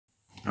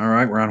All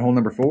right, we're on hole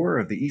number 4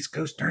 of the East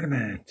Coast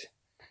Tournament.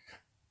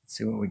 Let's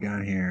see what we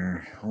got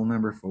here. Hole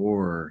number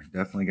 4.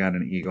 Definitely got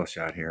an eagle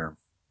shot here.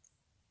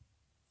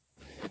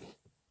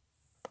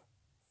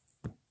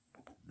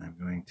 I'm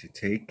going to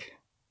take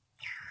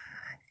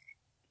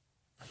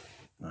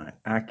my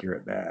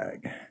accurate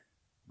bag,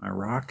 my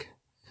rock,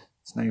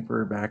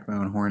 sniper,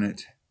 backbone,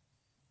 hornet,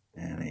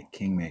 and a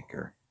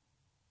kingmaker.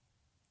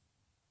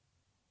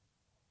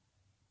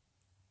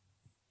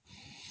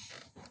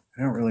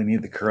 I don't really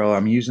need the curl.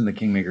 I'm using the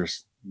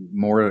kingmakers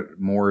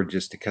more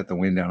just to cut the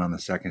wind down on the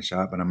second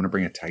shot, but I'm going to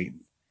bring a Titan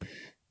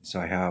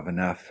so I have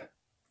enough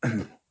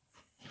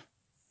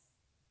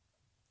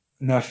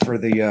for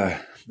the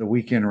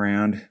weekend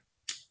round.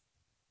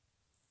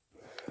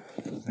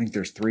 I think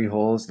there's 3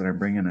 holes that I'm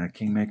bringing a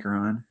kingmaker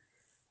on,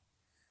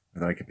 or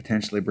that I could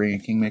potentially bring a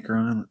kingmaker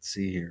on. Let's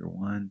see here.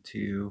 1,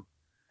 2.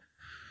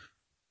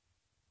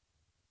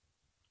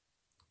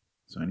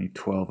 So I need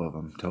 12 of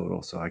them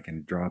total, so I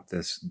can drop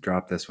this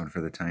one for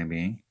the time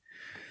being.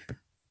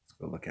 Let's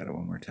go look at it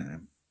one more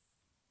time.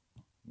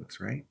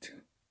 Looks right.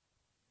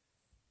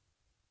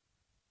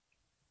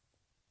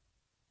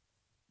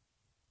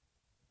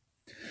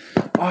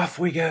 Off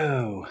we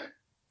go.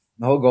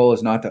 The whole goal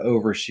is not to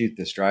overshoot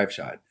this drive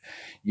shot.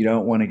 You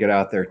don't want to get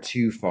out there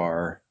too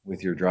far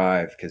with your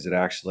drive because it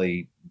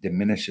actually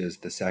diminishes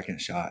the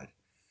second shot.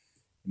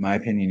 In my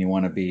opinion, you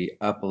want to be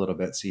up a little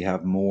bit so you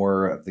have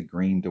more of the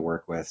green to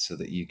work with so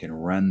that you can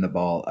run the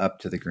ball up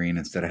to the green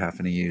instead of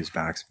having to use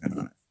backspin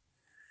on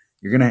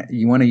it.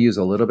 You want to use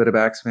a little bit of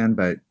backspin,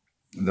 but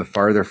the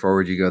farther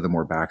forward you go, the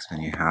more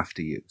backspin you have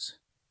to use.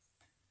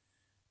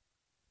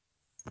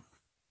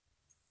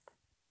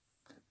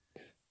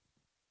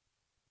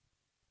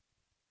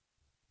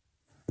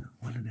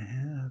 One and a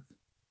half.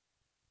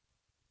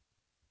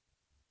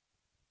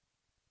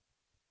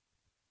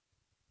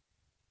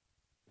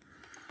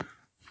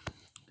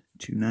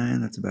 2-9,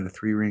 that's about a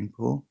 3-ring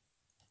pull.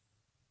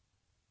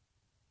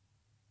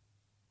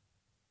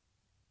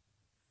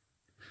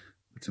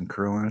 Put some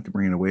curl on it to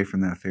bring it away from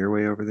that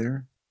fairway over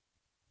there.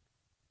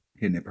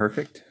 Hitting it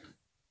perfect.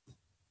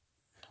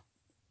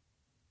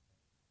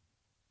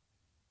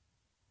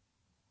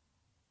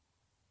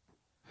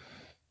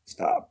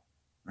 Stop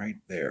right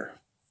there.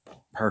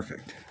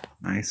 Perfect.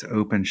 Nice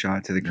open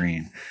shot to the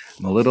green.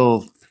 I'm a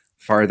little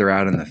farther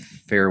out in the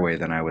fairway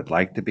than I would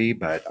like to be,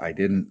 but I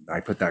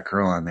put that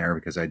curl on there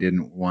because I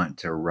didn't want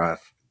to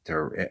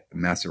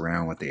mess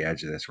around with the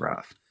edge of this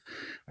rough.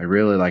 I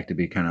really like to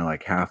be kind of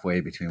like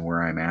halfway between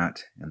where I'm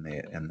at and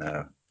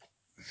the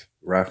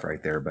rough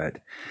right there,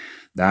 but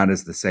that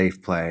is the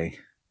safe play.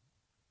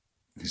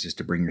 It's just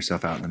to bring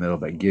yourself out in the middle,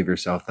 but give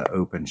yourself the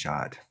open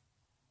shot.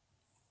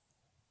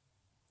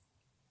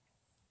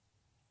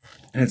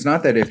 And it's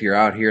not that if you're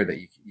out here that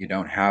you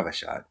don't have a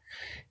shot.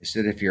 It's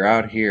that if you're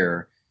out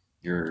here,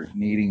 you're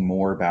needing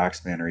more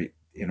backspin or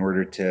in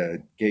order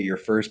to get your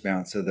first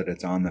bounce so that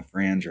it's on the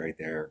fringe right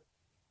there.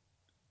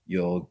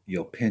 You'll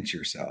pinch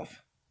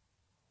yourself.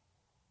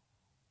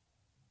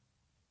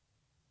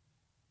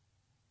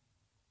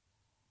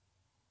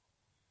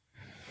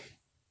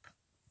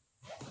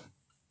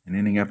 And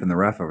ending up in the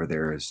rough over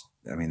there is,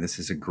 I mean, this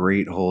is a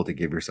great hole to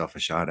give yourself a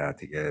shot at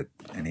to get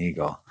an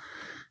eagle.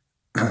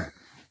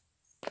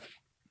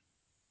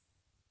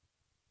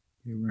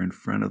 We're in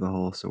front of the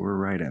hole, so we're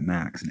right at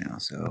max now.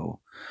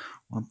 So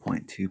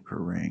 1.2 per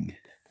ring.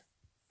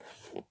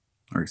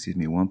 Or excuse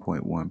me,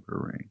 1.1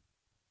 per ring.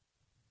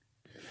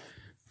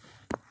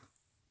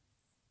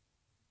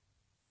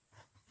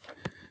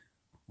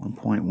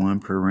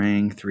 .1 per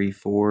ring,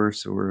 3-4,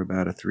 so we're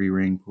about a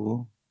 3-ring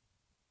pool.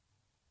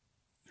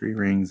 3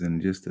 rings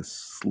and just a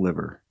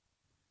sliver.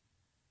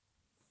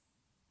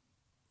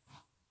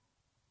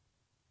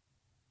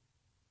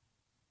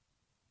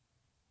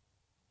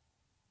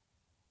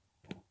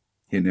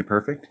 Hitting it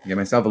perfect. Get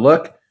myself a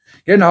look.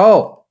 Get in the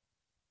hole.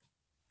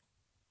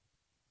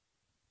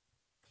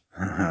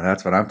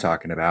 That's what I'm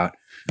talking about.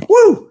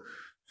 Woo!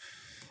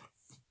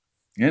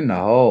 In the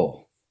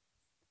hole.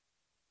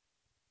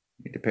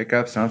 Need to pick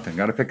up something.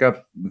 Got to pick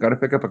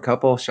up a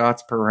couple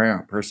shots per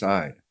round, per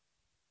side.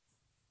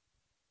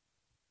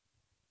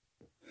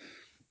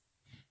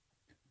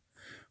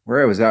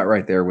 Where I was at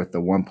right there with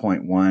the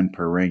 1.1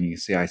 per ring, you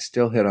see I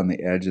still hit on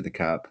the edge of the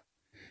cup.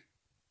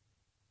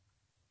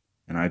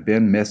 And I've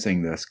been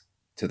missing this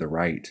to the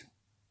right.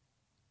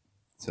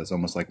 So it's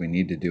almost like we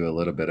need to do a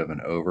little bit of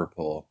an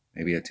overpull,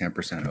 maybe a 10%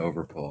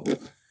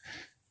 overpull.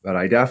 But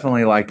I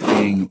definitely liked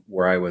being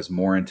where I was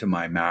more into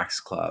my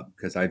max club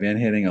because I've been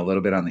hitting a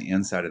little bit on the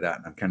inside of that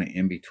and I'm kind of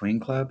in between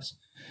clubs.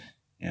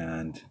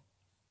 And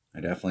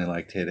I definitely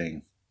liked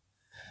hitting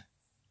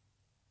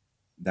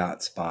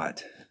that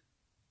spot.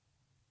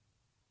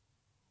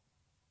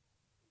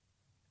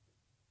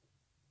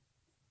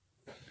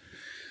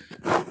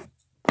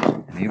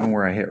 And even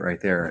where I hit right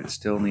there, it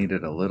still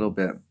needed a little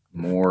bit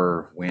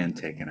more wind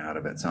taken out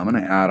of it. So I'm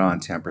going to add on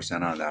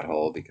 10% on that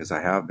hole because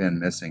I have been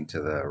missing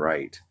to the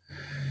right.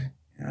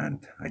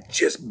 And I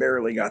just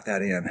barely got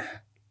that in.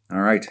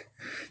 All right.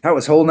 That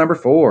was hole number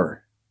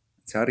 4.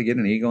 That's how to get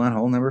an eagle on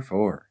hole number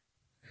 4.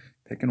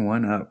 Picking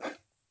one up.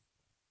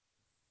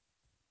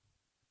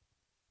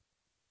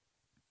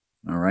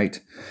 All right.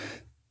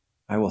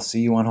 I will see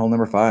you on hole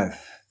number 5.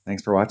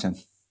 Thanks for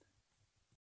watching.